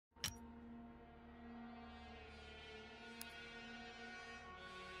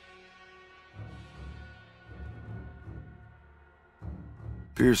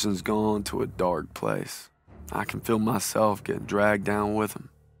Pearson's gone to a dark place. I can feel myself getting dragged down with him.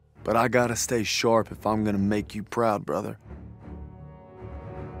 But I gotta stay sharp if I'm gonna make you proud, brother.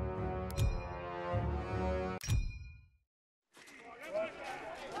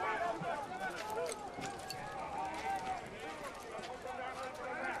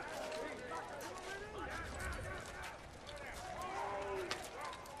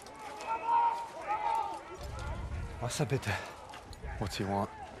 Wasser bitte. What's he want?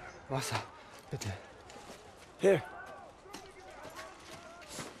 Wasser bitte. Here.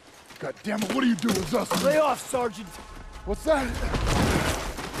 God damn it, what are you doing, Zussman? Lay off, Sergeant. What's that?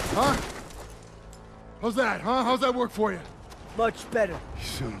 Huh? How's that, huh? How's that work for you? Much better. You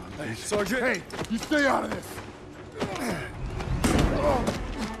son of a bitch. Sergeant. Hey, you stay out of this.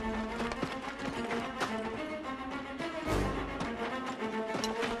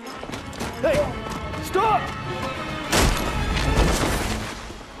 Hey, stop!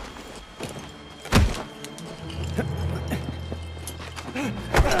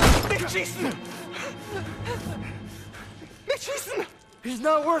 Mitchison! Mitchison! He's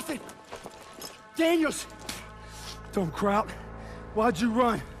not worth it. Daniels! Don't Kraut. Why'd you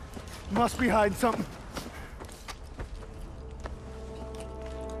run? You must be hiding something.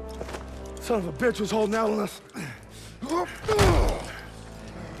 Son of a bitch was holding out on us. Give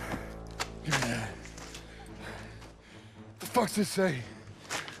me that. The fuck's this say?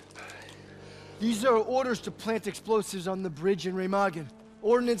 These are orders to plant explosives on the bridge in Remagen.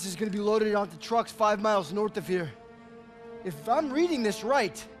 Ordnance is gonna be loaded onto trucks 5 miles north of here. If I'm reading this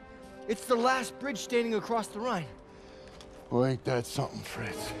right, it's the last bridge standing across the Rhine. Well, ain't that something,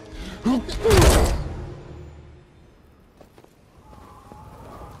 Fritz?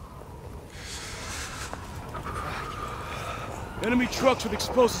 Enemy trucks with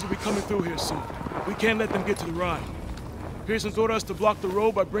explosives will be coming through here soon. We can't let them get to the Rhine. Pearson's ordered us to block the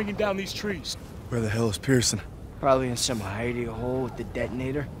road by bringing down these trees. Where the hell is Pearson? Probably in some hidey hole with the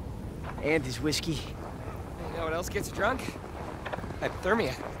detonator. And his whiskey. You know what else gets you drunk?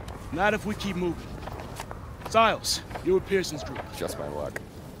 Hypothermia. Not if we keep moving. Siles, you're with Pearson's group. Just my luck.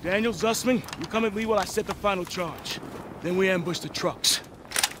 Daniel, Zussman, you come at me while I set the final charge. Then we ambush the trucks.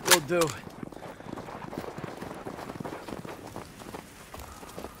 Will do.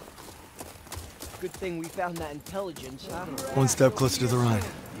 Good thing we found that intelligence, huh? One step closer to the Rhine.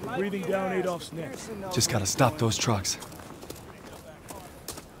 We're breathing down Adolf's neck. Just gotta stop those trucks.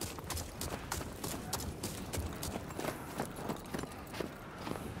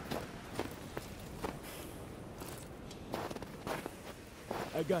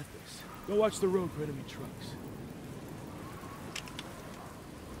 I got this. Go watch the road for enemy trucks.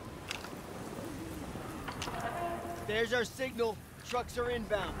 There's our signal. Trucks are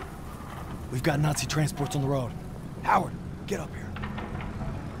inbound. We've got Nazi transports on the road. Howard, get up here.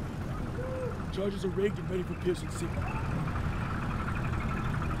 Charges are rigged and ready for Pearson's signal.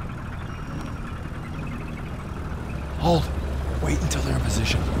 Hold. Wait until they're in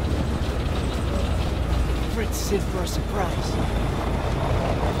position. Fritz is in for a surprise.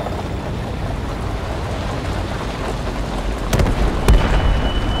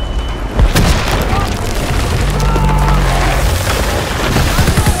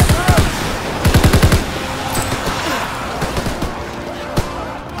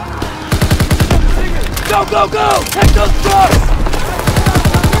 Go, go, go! Take those trucks!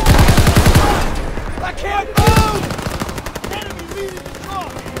 I can't move! Enemy leading the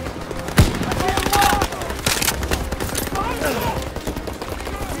truck! I can't walk!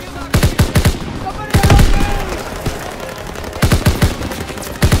 Somebody help me!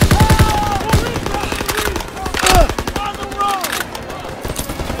 On the road!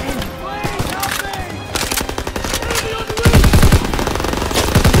 Please help me! Enemy on the roof!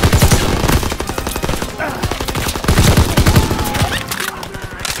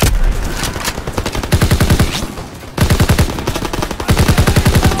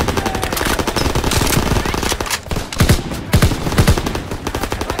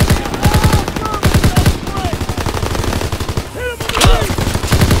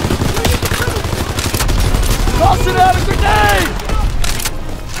 Tossing out a grenade!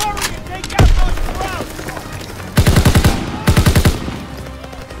 Hurry and take out those trucks!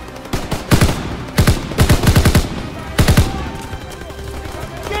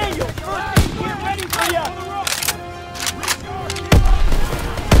 Daniel, get ready for ya!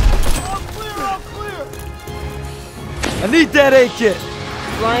 All clear, all clear! I need that A kit.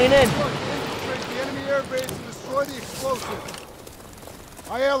 Flying in. Break the enemy air base and destroy the explosive.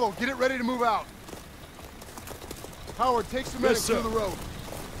 Aiello, get it ready to move out. Howard, take some medics to the road.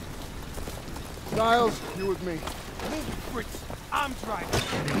 Niles, you with me. Fritz, I'm driving.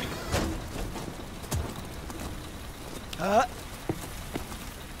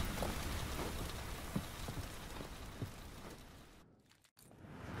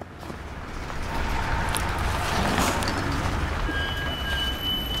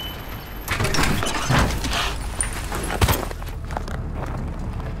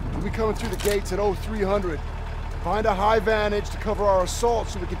 We'll be coming through the gates at 0300. Find a high vantage to cover our assault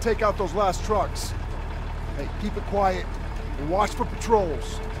so we can take out those last trucks. Hey, keep it quiet and watch for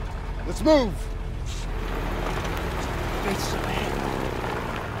patrols. Let's move!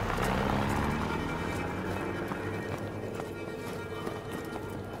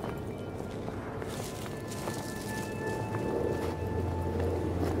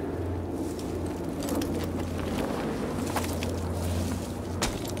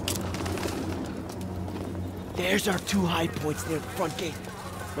 There's our 2 high points near the front gate.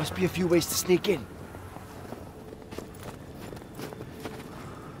 Must be a few ways to sneak in.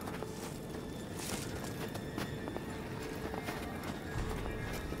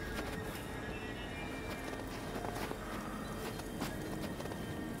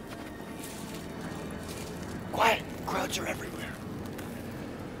 Quiet! Crowds are everywhere.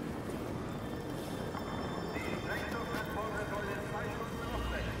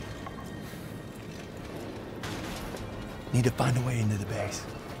 Need to find a way into the base.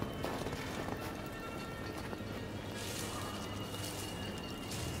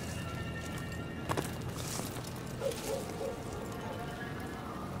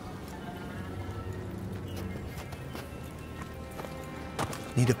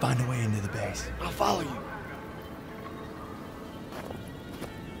 Need to find a way into the base. I'll follow you.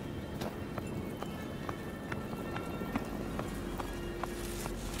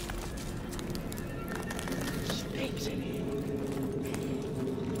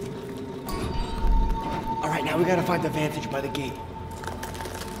 All right, now we gotta find the vantage by the gate.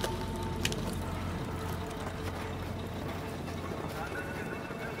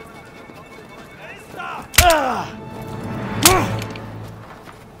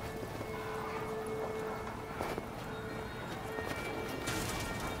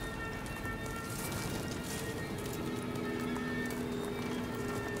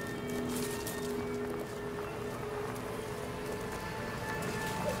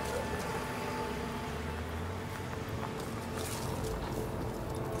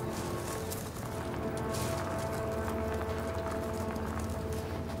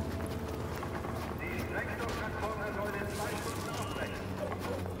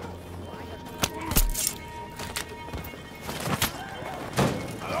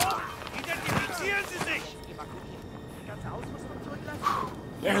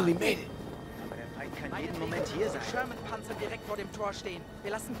 Barely made it. Aber der Feind kann jeden Moment hier sein. Sherman-Panzer direkt vor dem Tor stehen.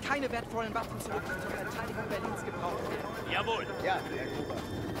 Wir lassen keine wertvollen Waffen zurück, die zur Verteidigung Berlins gebraucht werden. Jawohl. Ja, Herr Gruber.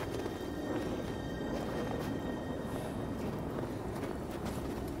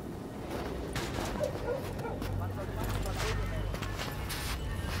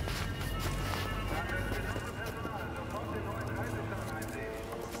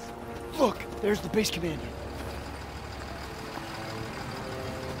 Look, there's the base commander.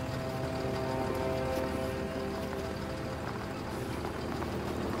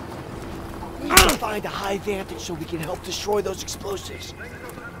 We need to find a high vantage so we can help destroy those explosives.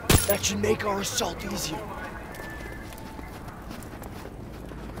 That should make our assault easier.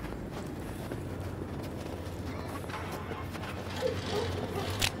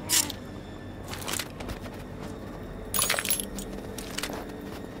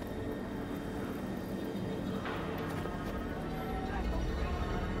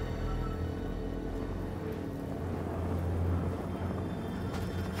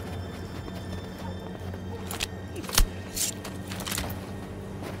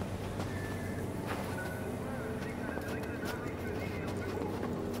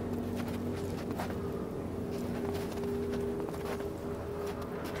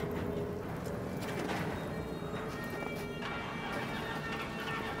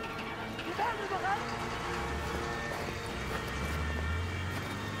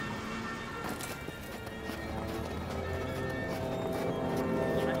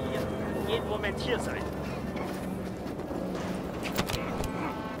 Jeden Moment hier sein.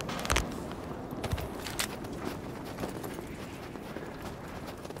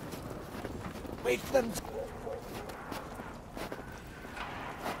 Wait for them.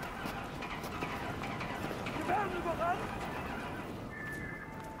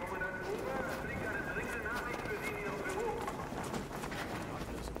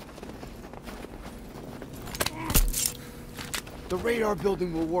 The radar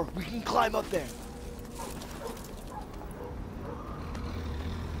building will work. We can climb up there.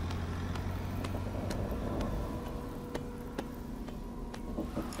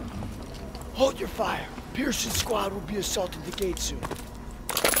 Hold your fire. Pearson's squad will be assaulting the gate soon.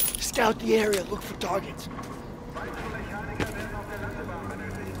 Scout the area, look for targets.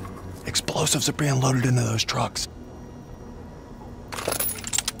 Explosives are being loaded into those trucks.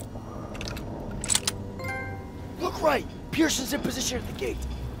 Look right! Pearson's in position at the gate.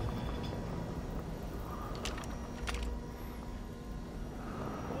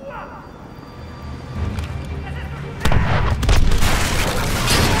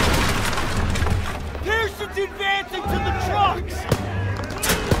 Pearson's advancing to the trucks!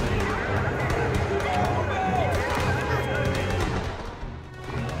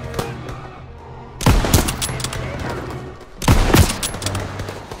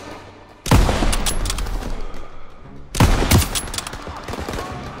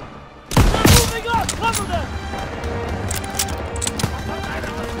 Cover them!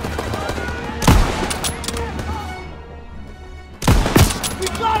 We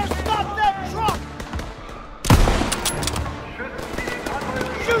gotta stop that truck!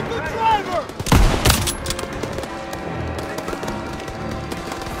 Shoot the driver!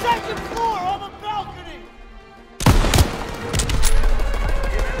 Second floor on the balcony!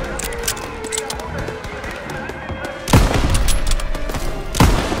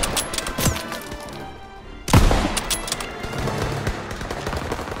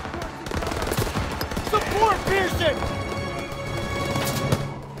 Support Pearson!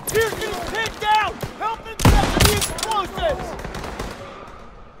 Pearson is pinned down! Help him get to the explosives!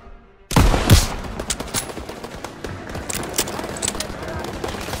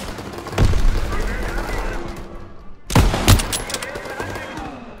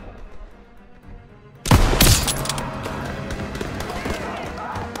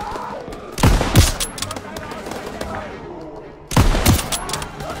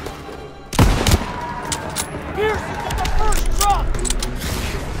 Pearson's at the first truck!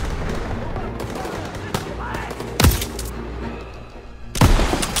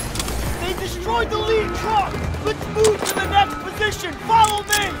 They destroyed the lead truck! Let's move to the next position! Follow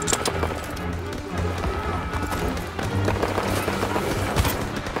me!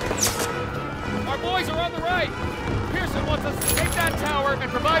 Our boys are on the right! Pearson wants us to take that tower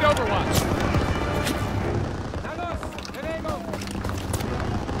and provide overwatch.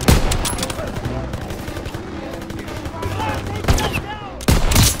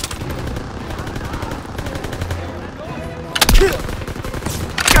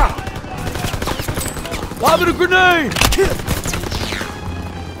 Lobbing a grenade!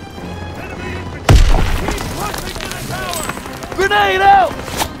 Grenade out!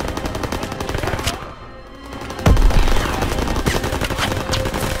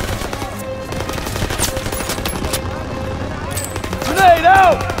 Grenade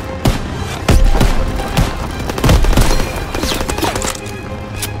out!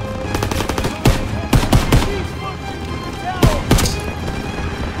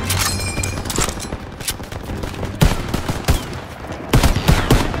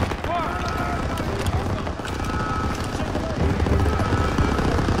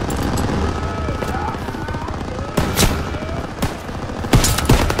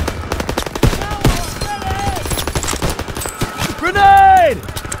 Grenade!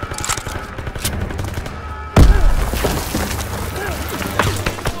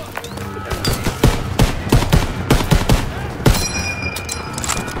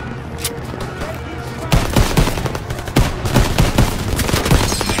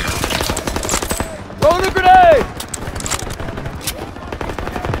 Throwing a grenade!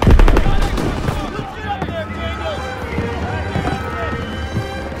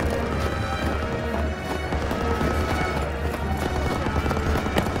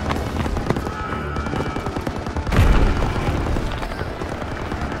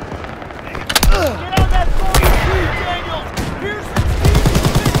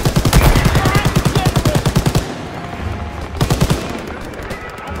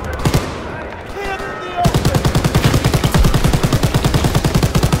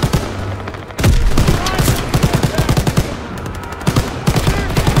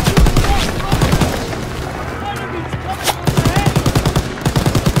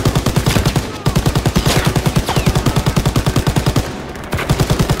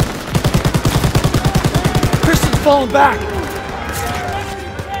 Falling back!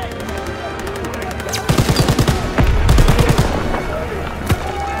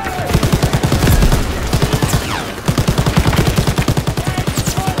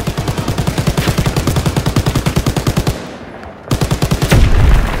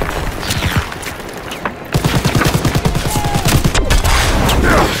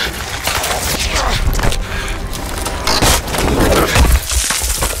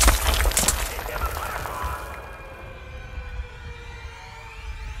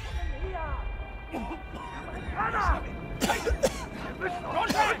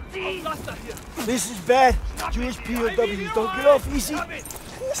 This is bad. Jewish POWs don't get off easy.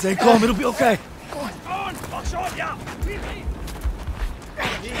 Stay calm, it'll be okay.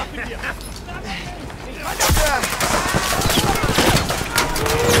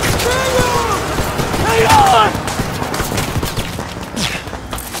 Hang on!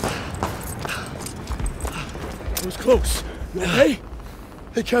 It was close. You okay?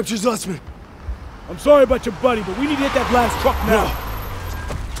 They captured Zussman. I'm sorry about your buddy, but we need to hit that last truck now.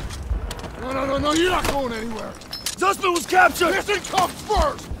 No, you're not going anywhere. Zussman was captured! Listen comes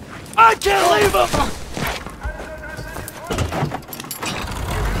first! I can't leave him!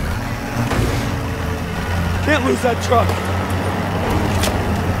 Can't lose that truck.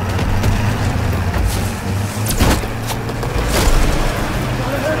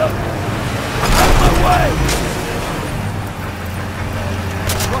 Gotta hit him! Out of my way!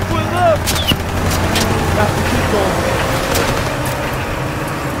 Truck will live! Have to keep going.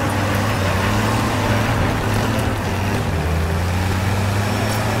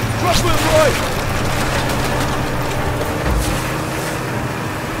 Truck will right!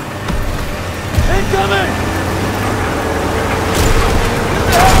 Incoming! Get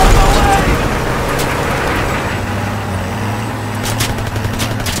the hell out of my way!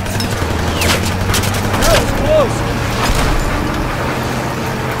 That was close!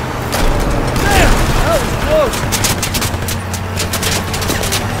 Damn! That was close!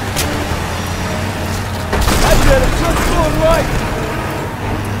 I did it! Truck's going right!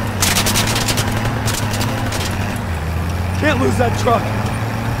 Can't lose that truck!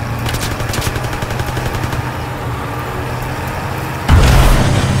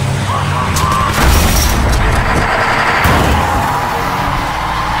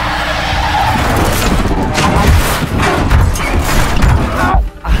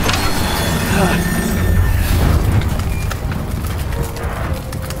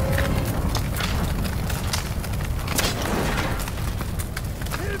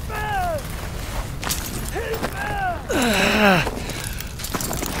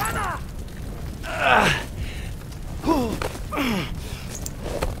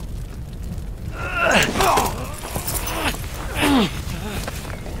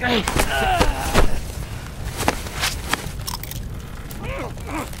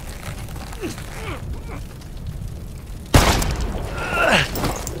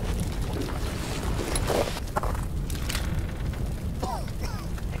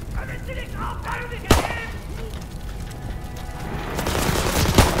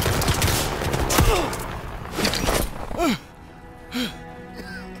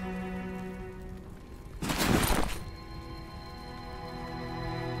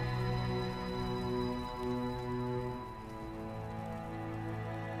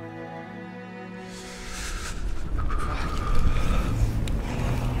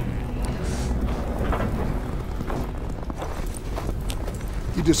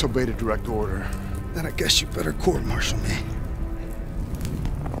 You disobeyed a direct order. Then I guess you better court-martial me.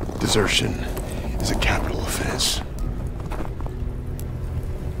 Desertion is a capital offense.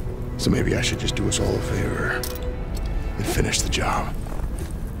 So maybe I should just do us all a favor and finish the job.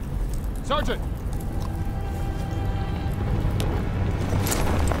 Sergeant!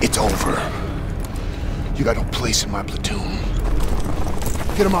 It's over. You got no place in my platoon.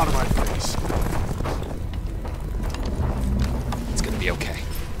 Get him out of my face. It's gonna be okay.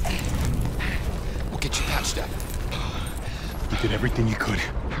 We'll get you patched up. You did everything you could.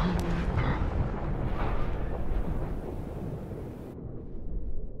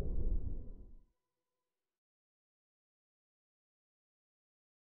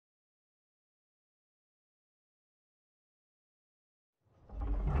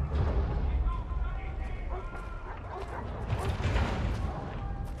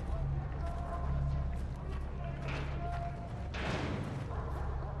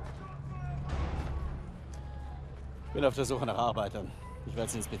 Ich bin auf der Suche nach Arbeitern. Ich werde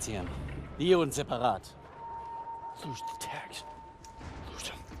sie inspizieren. Die und separat. Lose the tags. Lose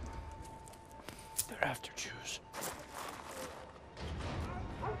them. They're after Jews.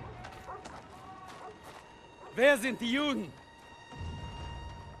 Wer sind die Juden?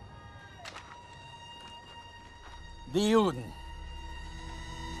 Die Juden.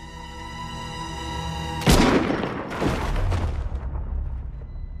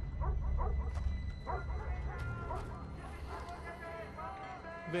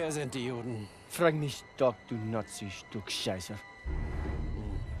 Wer sind die Juden? Frag mich doch, du Nazi-Stück Scheiße.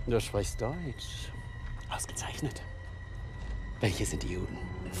 Du sprichst Deutsch. Ausgezeichnet. Welche sind die Juden?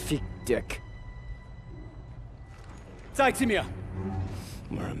 Fick Dick. Zeig sie mir!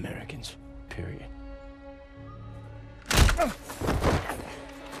 We're Americans. Period.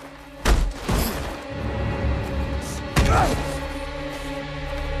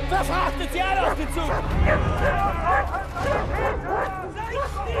 Verfrachtet sie alle auf den Zug!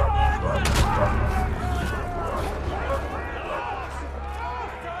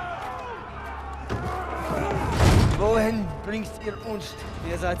 Wohin bringst ihr uns?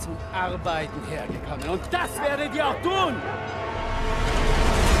 Ihr seid zum Arbeiten hergekommen und das werdet ihr auch tun!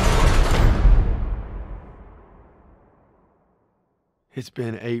 It's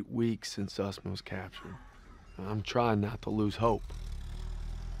been 8 weeks since Sussman was captured. I'm trying not to lose hope.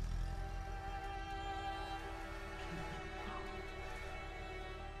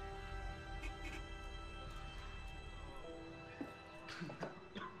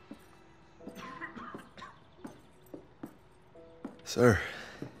 Sir,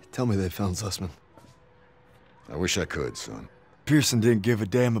 tell me they found Sussman. I wish I could, son. Pearson didn't give a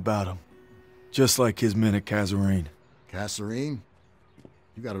damn about him. Just like his men at Kasserine. Kasserine?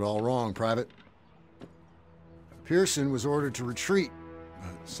 You got it all wrong, Private. Pearson was ordered to retreat,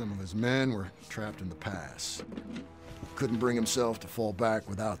 but some of his men were trapped in the pass. Couldn't bring himself to fall back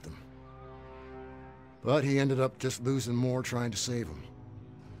without them. But he ended up just losing more trying to save them.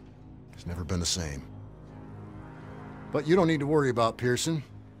 It's never been the same. But you don't need to worry about Pearson.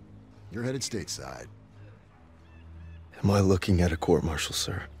 You're headed stateside. Am I looking at a court-martial,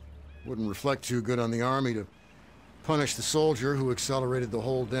 sir? Wouldn't reflect too good on the Army to punish the soldier who accelerated the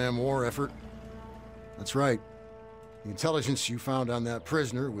whole damn war effort. That's right. The intelligence you found on that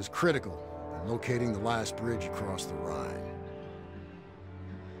prisoner was critical in locating the last bridge across the Rhine.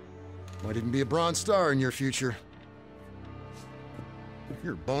 Might even be a Bronze Star in your future.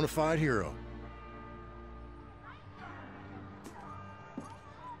 You're a bona fide hero.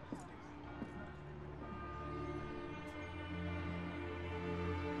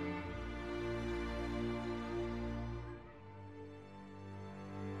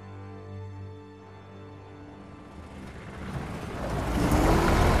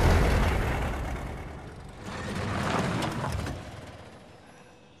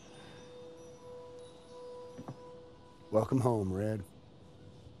 Welcome home, Red.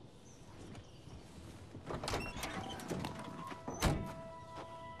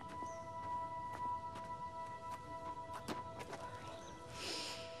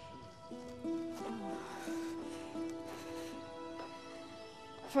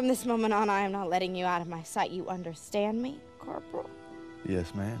 From this moment on, I am not letting you out of my sight. You understand me, Corporal?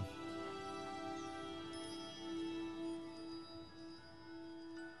 Yes, ma'am.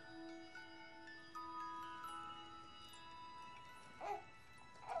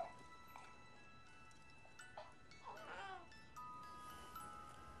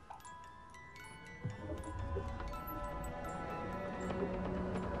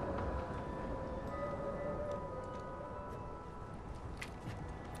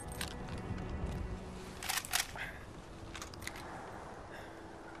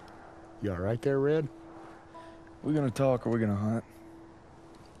 You all right there, Red? We gonna talk or we gonna hunt?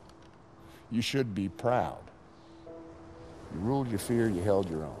 You should be proud. You ruled your fear, you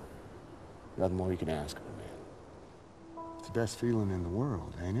held your own. Nothing more you can ask of a man. It's the best feeling in the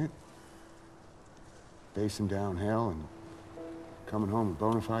world, ain't it? Facing down hell and coming home a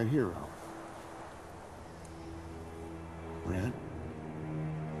bona fide hero. Red?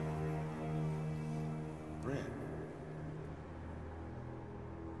 Red?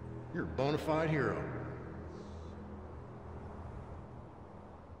 You're a bona fide hero.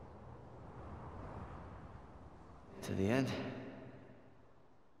 To the end?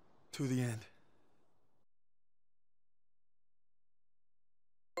 To the end.